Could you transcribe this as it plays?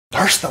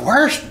Worst the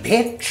worst,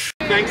 bitch.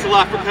 Thanks a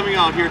lot for coming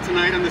out here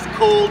tonight on this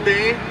cold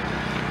day.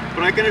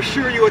 But I can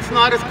assure you it's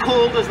not as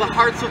cold as the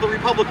hearts of the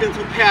Republicans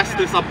who passed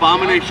this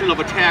abomination of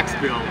a tax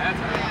bill.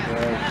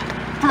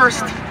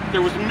 First,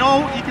 there was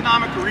no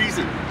economic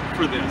reason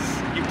for this.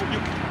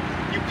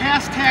 You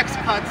pass tax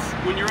cuts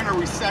when you're in a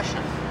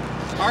recession.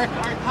 Our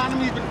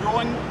economy has been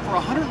growing for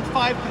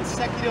 105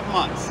 consecutive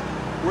months.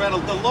 We're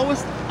at the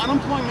lowest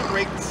unemployment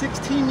rate in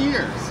 16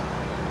 years.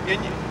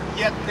 And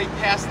yet they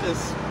passed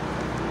this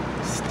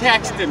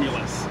tax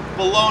stimulus.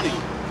 Baloney.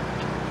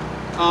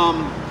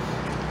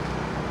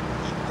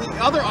 The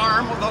other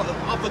arm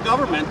of the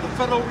government, the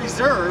Federal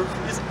Reserve,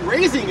 is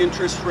raising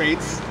interest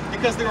rates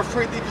because they're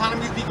afraid the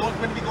economy is going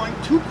to be going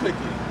too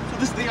quickly.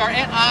 So they are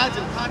at odds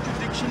and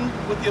contradiction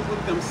with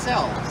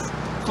themselves.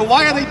 So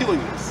why are they doing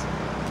this?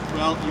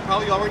 Well, you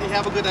probably already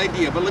have a good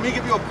idea, but let me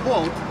give you a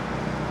quote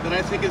that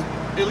I think is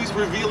at least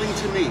revealing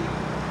to me.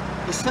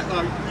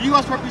 The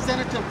U.S.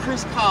 Representative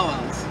Chris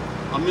Collins,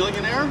 a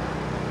millionaire,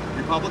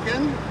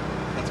 Republican,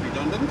 that's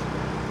redundant,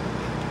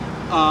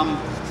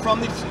 from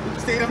the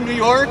state of New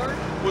York,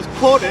 was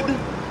quoted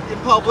in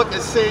public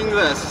as saying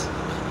this.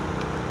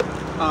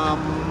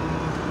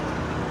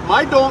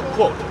 My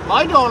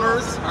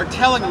donors are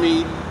telling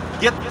me,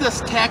 get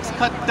this tax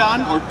cut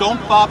done or don't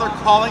bother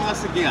calling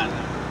us again,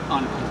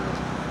 unquote.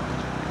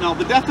 Now,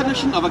 the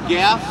definition of a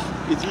gaffe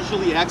is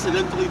usually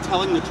accidentally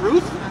telling the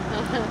truth.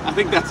 I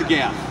think that's a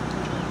gaffe.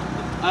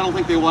 I don't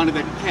think they wanted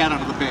that cat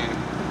out of the bag.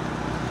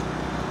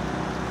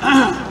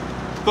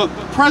 The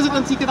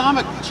president's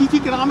chief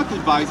economic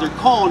advisor,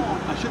 Cohn,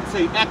 I should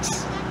say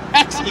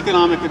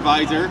ex-economic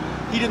advisor,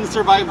 he didn't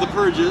survive the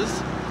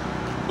purges,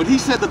 but he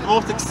said that the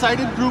most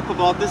excited group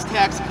about this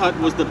tax cut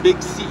was the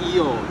big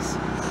CEOs.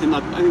 And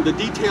the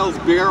details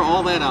bear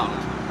all that out.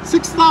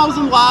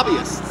 6,000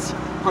 lobbyists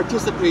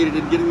participated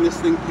in getting this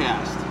thing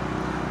passed.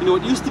 You know,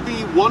 it used to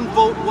be one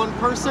vote, one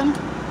person.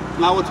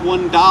 Now it's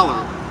 $1,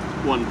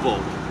 one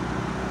vote.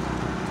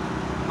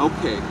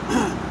 Okay.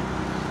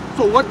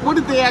 So what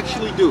did they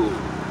actually do?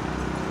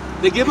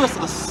 They give us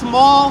a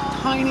small,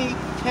 tiny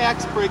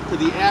tax break to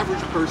the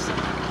average person.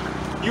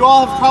 You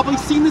all have probably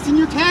seen this in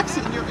your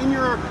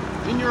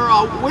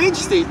wage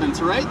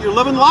statements, right? You're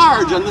living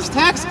large on this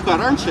tax cut,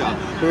 aren't you?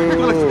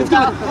 It's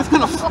gonna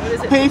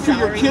pay for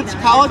your kids'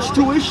 college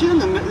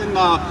tuition and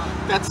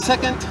that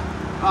second,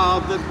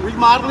 the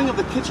remodeling of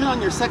the kitchen on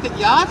your second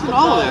yacht and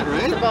all of that,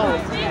 right?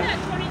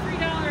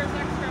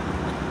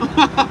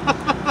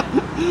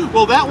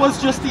 Well, that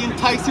was just the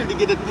enticer to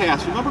get it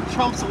passed. Remember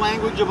Trump's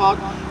language about,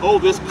 oh,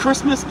 this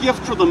Christmas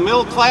gift for the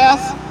middle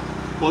class?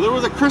 Well, there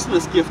was a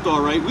Christmas gift,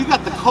 all right. We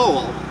got the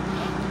coal.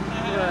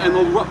 And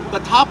the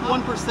top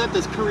 1%,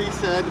 as Curry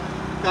said,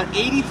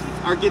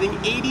 are getting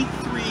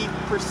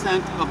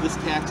 83% of this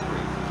tax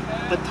break.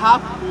 The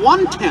top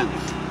 1/10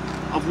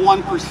 of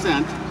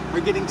 1% are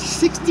getting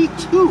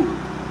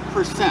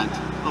 62%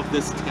 of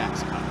this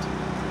tax cut.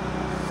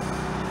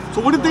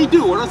 So what did they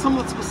do? What are some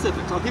of the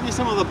specifics? I'll give you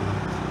some of the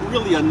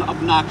really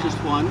obnoxious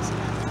ones.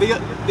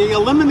 They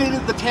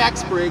eliminated the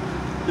tax break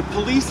the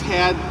police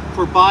had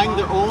for buying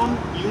their own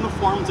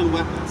uniforms and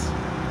weapons.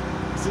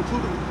 This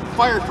included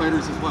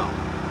firefighters as well.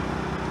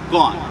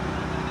 Gone.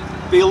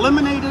 They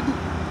eliminated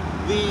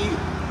the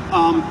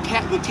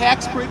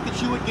tax break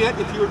that you would get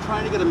if you were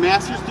trying to get a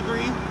master's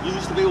degree. You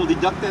used to be able to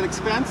deduct that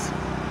expense.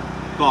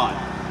 Gone.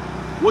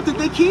 What did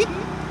they keep?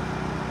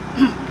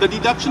 The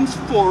deductions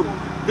for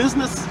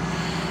business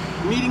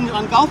meetings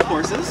on golf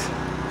courses,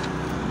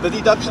 the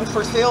deductions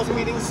for sales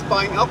meetings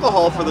buying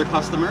alcohol for their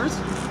customers,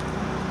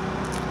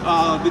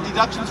 the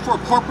deductions for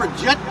corporate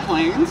jet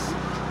planes,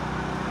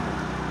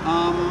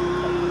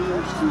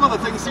 a few other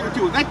things here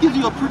too. That gives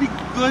you a pretty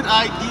good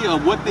idea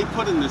of what they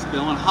put in this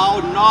bill and how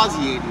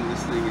nauseating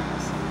this thing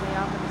is.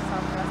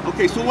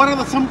 Okay, so what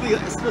are some of the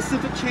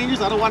specific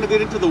changes? I don't want to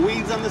get into the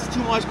weeds on this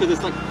too much because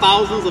it's like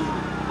thousands of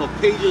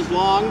pages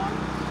long.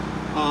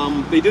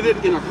 They did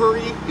it in a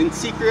hurry, in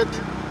secret,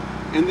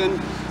 and then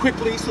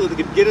quickly so that they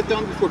could get it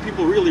done before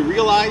people really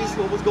realized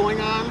what was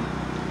going on.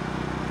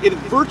 It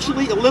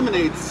virtually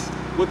eliminates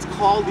what's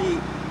called the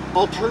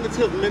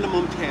alternative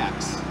minimum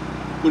tax.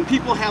 When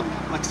people have,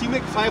 like, so you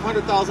make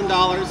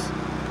 $500,000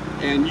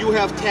 and you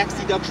have tax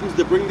deductions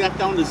to bring that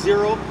down to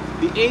zero,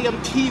 the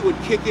AMT would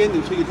kick in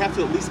until you'd have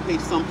to at least pay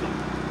something.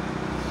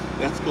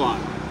 That's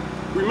gone.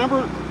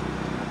 Remember,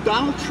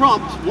 Donald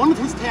Trump, one of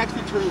his tax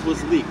returns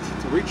was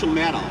leaked to Rachel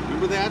Maddow.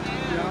 Remember that?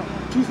 Yeah.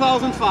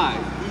 2005.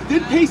 He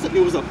did pay some,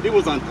 it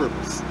was on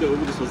purpose.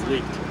 It just was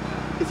leaked.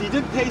 Because he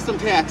did pay some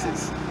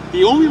taxes.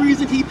 The only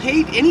reason he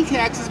paid any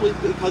taxes was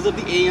because of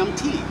the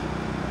AMT.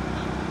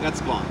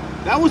 That's gone.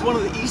 That was one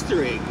of the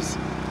Easter eggs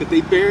that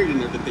they buried in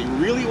there that they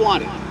really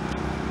wanted,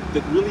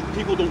 that really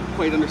people don't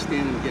quite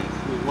understand and get.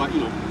 Why, you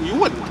know, you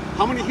wouldn't.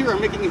 How many here are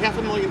making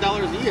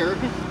 $500,000 a year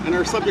and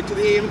are subject to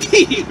the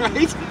AMT,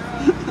 right?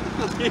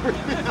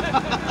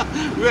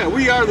 Yeah,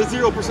 we are the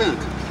 0%.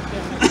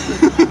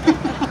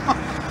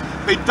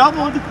 They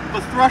doubled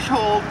the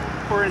threshold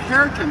for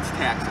inheritance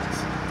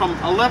taxes from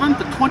 $11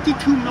 to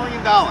 $22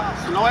 million.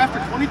 So now after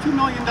 $22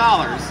 million,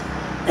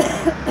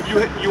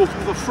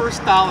 the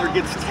first dollar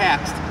gets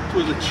taxed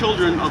to the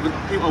children of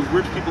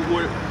rich people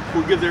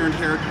who give their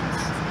inheritance.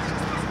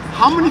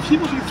 How many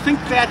people do you think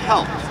that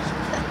helped?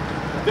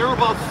 There are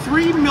about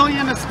 3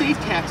 million estate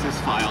taxes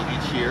filed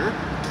each year.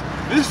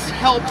 This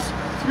helps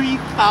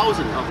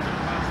 3,000 of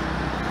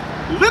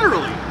them.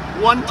 Literally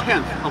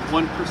 1/10 of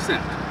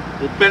 1%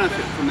 will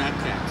benefit from that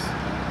tax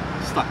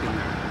stuck in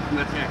there, from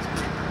that tax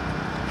break.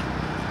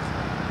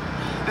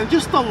 And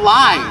just the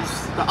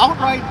lies, the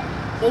outright,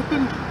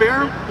 open,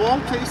 bare,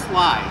 bald-faced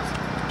lies.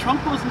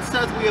 Trump goes and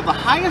says we have the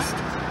highest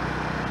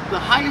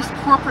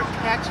corporate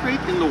tax rate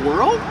in the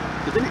world.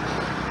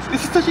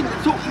 It's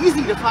so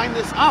easy to find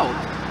this out.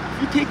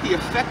 If you take the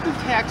effective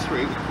tax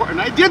rate,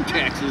 and I did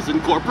taxes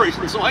in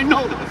corporations, so I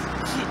know this.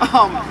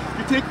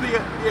 You take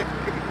the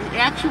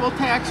actual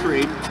tax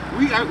rate,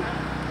 we are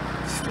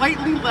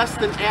slightly less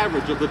than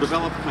average of the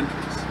developed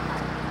countries.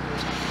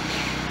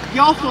 He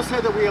also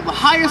said that we have the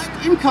highest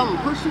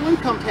personal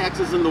income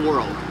taxes in the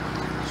world.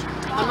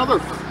 Another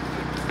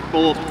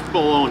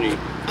baloney.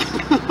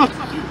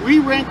 We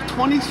rank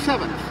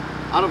 27th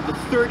out of the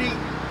 30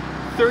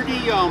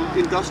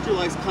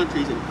 industrialized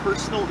countries in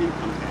personal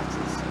income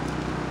taxes.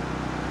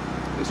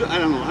 So, I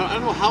don't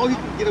know how he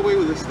can get away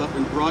with this stuff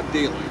in broad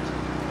daylight.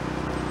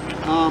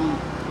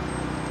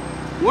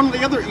 One of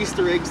the other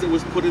Easter eggs that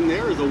was put in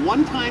there is a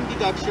one-time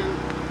deduction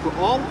for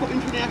all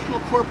international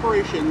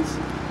corporations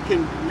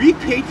can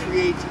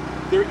repatriate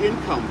their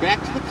income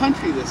back to the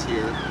country this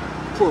year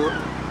for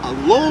a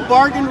low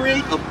bargain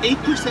rate of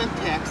 8%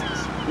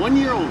 taxes, 1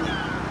 year only.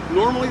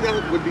 Normally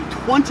that would be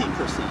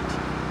 20%.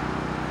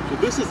 So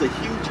this is a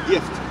huge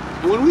gift.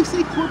 And when we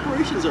say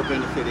corporations are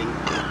benefiting,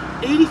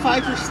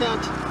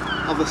 85%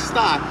 of the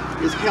stock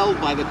is held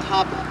by the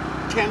top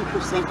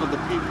 10% of the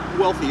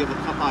wealthy of the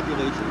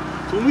population.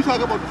 So when we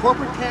talk about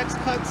corporate tax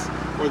cuts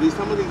or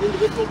some of these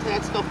individual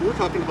tax cuts, we're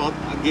talking about,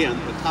 again,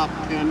 the top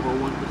 10 or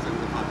 1%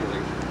 of the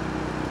population.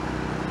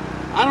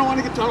 I don't want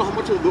to get down to how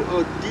much of the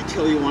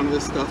detail you want of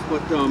this stuff,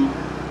 but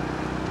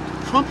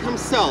Trump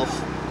himself,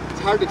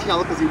 it's hard to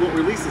tell because he won't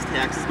release his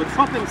taxes, but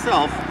Trump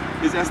himself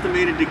is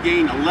estimated to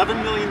gain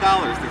 $11 million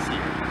this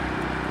year.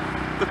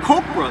 The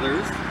Koch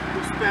brothers,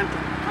 who spent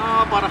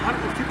about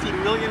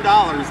 $150 million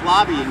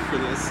lobbying for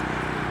this,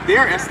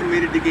 they're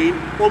estimated to gain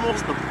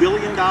almost $1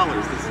 billion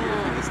this year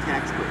from this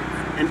tax break,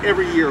 and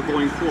every year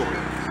going forward.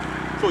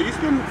 So you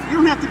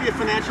don't have to be a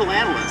financial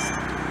analyst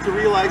to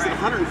realize that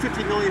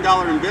 $150 million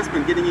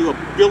investment getting you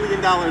 $1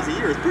 billion a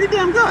year is pretty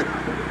damn good.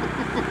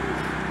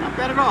 Not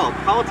bad at all.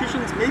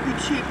 Politicians may be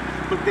cheap,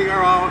 but they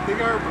are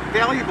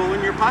valuable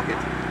in your pocket.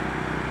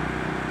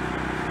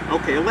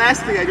 Okay,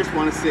 lastly, I just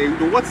want to say,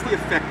 what's the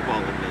effect of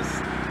all of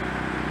this?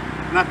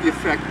 Not the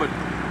effect, but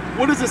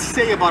what does this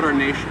say about our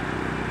nation?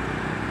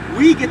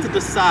 We get to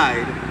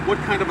decide what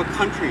kind of a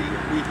country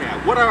we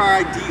have. What are our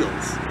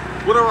ideals?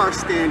 What are our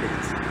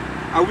standards?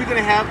 Are we going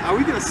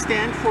to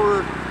stand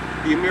for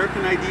the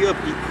American idea of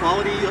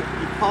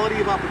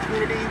equality of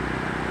opportunity,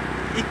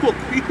 equal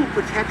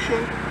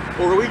protection,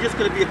 or are we just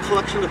going to be a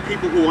collection of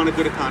people who want a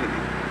good economy?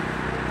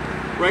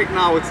 Right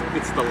now,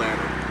 it's the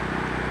latter.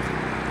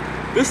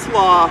 This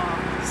law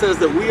says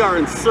that we are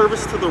in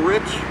service to the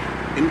rich,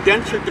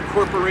 indentured to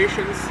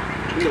corporations,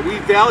 and that we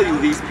value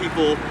these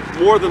people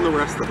more than the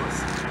rest of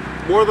us,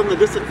 more than the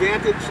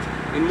disadvantaged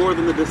and more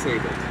than the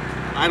disabled.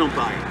 I don't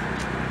buy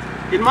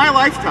it. In my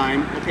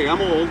lifetime, okay,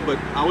 I'm old, but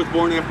I was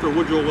born after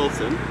Woodrow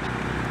Wilson,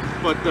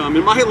 but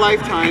in my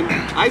lifetime,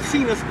 I've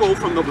seen us go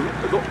from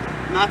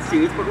not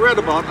seen it, but read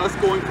about us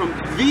going from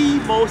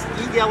the most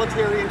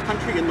egalitarian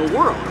country in the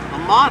world, a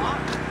model,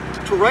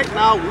 to right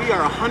now we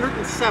are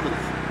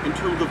 107th in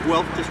terms of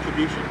wealth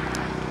distribution.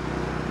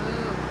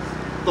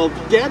 The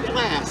dead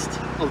last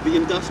of the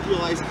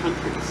industrialized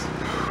countries.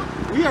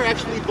 We are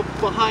actually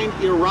behind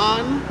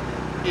Iran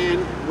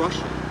and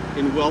Russia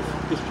in wealth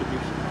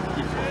distribution.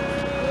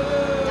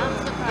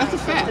 That's a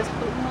fact.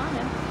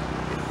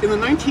 In the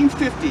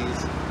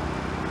 1950s,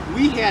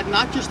 we had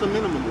not just a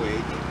minimum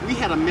wage, we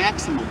had a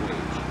maximum wage.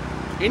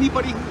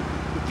 Anybody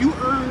if you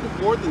earned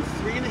more than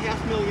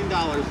 $3.5 million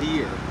a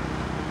year,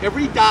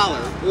 every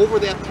dollar over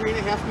that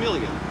 $3.5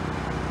 million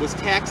was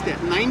taxed at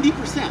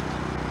 90%.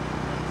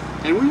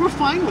 And we were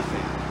fine with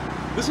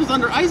that. This was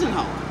under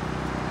Eisenhower.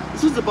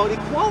 This was about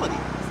equality.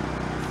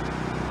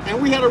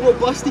 And we had a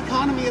robust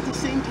economy at the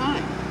same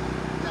time.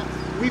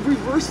 We've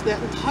reversed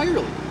that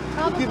entirely.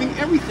 We're giving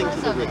everything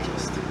to the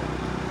richest.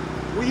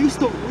 We used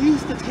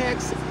to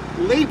tax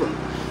labor,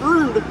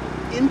 earned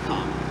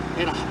income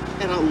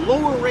at a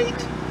lower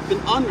rate than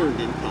unearned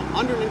income.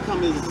 Unearned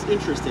income is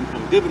interest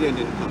income, dividend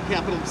income,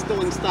 capital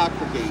stilling stock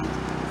for gains.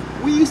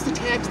 We used to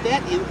tax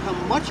that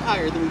income much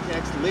higher than we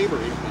taxed labor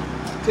income.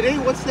 Today,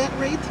 what's that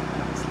rate?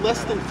 It's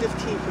less than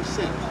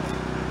 15%.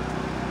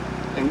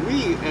 And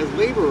we, as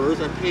laborers,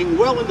 are paying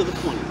well into the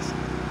 20s.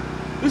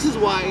 This is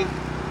why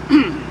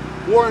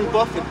Warren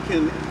Buffett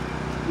can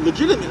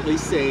legitimately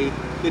say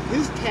that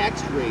his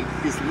tax rate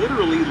is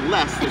literally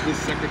less than his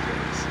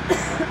secretary's.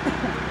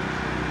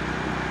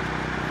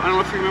 I don't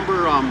know if you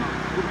remember,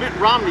 Mitt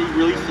Romney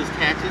released his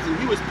taxes and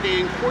he was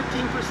paying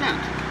 14%.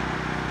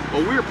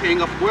 Well, we're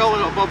paying up well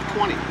above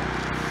 20.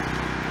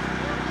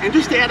 And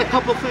just to add a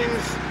couple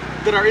things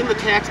that are in the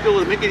tax bill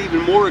that make it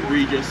even more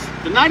egregious,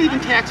 they're not even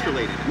tax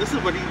related, and this is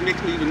what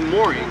makes me even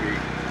more angry.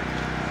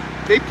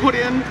 They put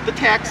in the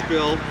tax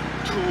bill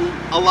to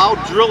allow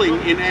drilling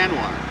in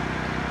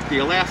ANWR, the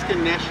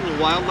Alaskan National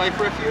Wildlife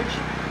Refuge.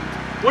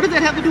 What did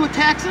that have to do with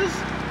taxes?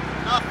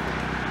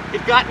 Nothing.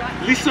 It got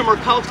Lisa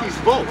Murkowski's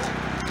vote,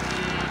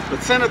 the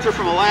senator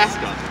from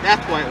Alaska.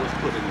 That's why it was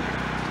put in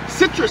there.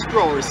 Citrus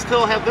growers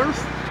still have their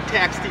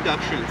tax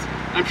deductions.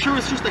 I'm sure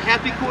it's just a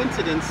happy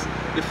coincidence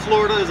that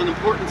Florida is an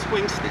important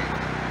swing state.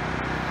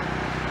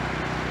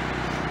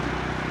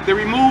 They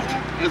removed,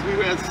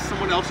 as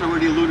someone else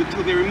already alluded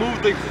to, they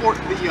removed the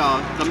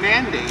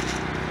mandate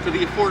for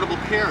the Affordable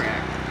Care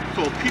Act.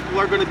 So people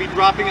are going to be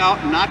dropping out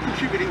and not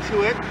contributing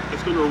to it.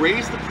 It's going to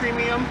raise the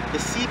premium. The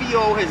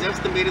CBO has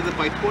estimated that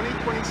by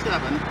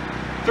 2027,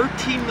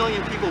 13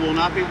 million people will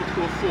not be able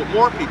to afford,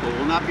 more people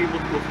will not be able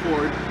to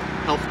afford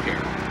health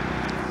care.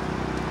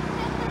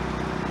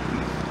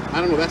 I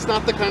don't know, that's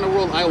not the kind of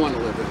world I want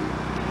to live in.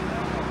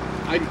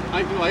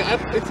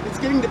 It's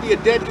getting to be a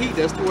dead heat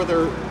as to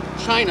whether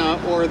China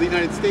or the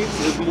United States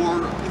is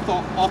more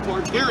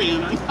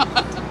authoritarian or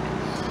not.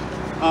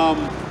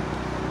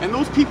 And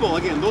those people,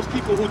 again, those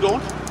people who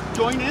don't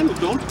join in, who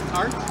don't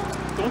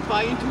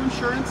buy into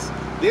insurance,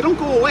 they don't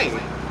go away.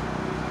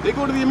 They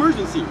go to the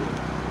emergency room.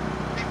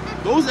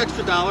 Those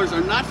extra dollars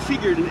are not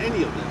figured in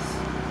any of this.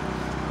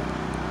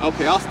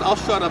 Okay, I'll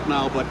shut up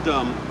now, but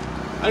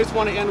I just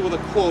want to end with a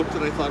quote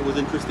that I thought was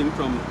interesting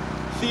from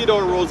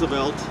Theodore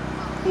Roosevelt,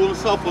 who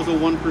himself was a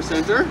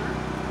one-percenter.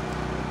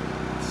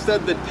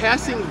 Said that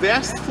passing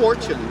vast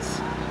fortunes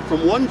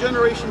from one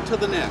generation to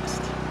the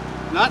next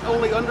not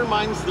only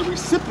undermines the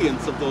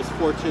recipients of those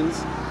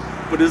fortunes,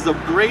 but is of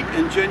great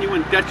and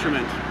genuine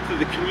detriment to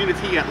the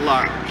community at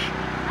large.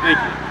 Thank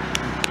you.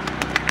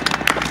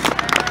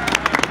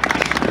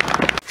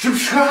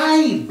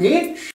 Subscribe, bitch!